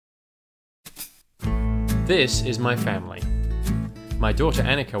This is my family. My daughter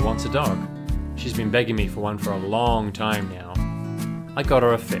Annika wants a dog. She's been begging me for one for a long time now. I got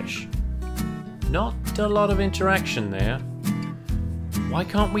her a fish. Not a lot of interaction there. Why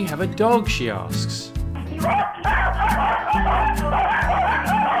can't we have a dog, she asks.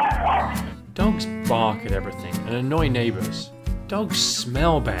 Dogs bark at everything and annoy neighbors. Dogs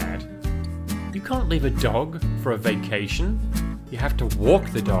smell bad. You can't leave a dog for a vacation. You have to walk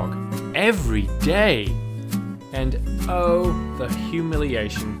the dog every day. And oh, the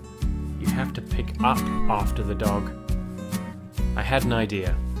humiliation. You have to pick up after the dog. I had an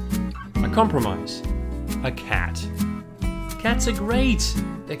idea. A compromise. A cat. Cats are great.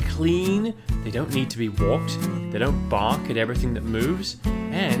 They're clean, they don't need to be walked, they don't bark at everything that moves,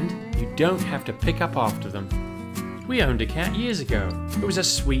 and you don't have to pick up after them. We owned a cat years ago. It was a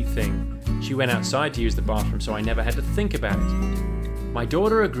sweet thing. She went outside to use the bathroom, so I never had to think about it. My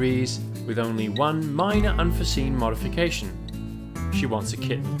daughter agrees with only one minor unforeseen modification. She wants a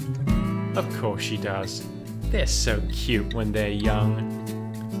kitten. Of course she does. They're so cute when they're young.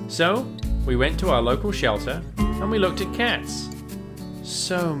 So, we went to our local shelter and we looked at cats.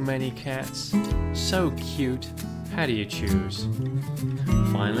 So many cats. So cute. How do you choose?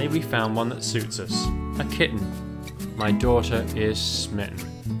 Finally, we found one that suits us. A kitten. My daughter is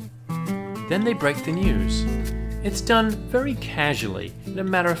smitten. Then they break the news. It's done very casually, in a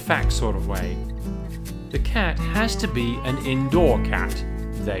matter-of-fact sort of way. The cat has to be an indoor cat,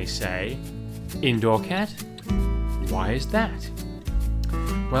 they say. Indoor cat? Why is that?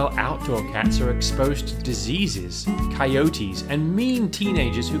 Well, outdoor cats are exposed to diseases, coyotes, and mean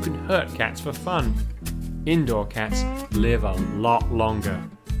teenagers who can hurt cats for fun. Indoor cats live a lot longer.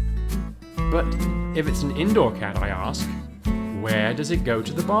 But if it's an indoor cat, I ask, where does it go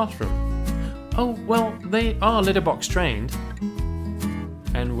to the bathroom? Oh, well, they are litter box trained.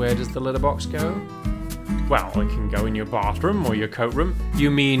 And where does the litter box go? Well, it can go in your bathroom or your coat room.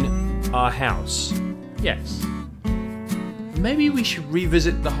 You mean our house? Yes. Maybe we should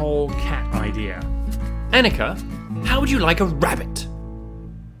revisit the whole cat idea. Annika, how would you like a rabbit?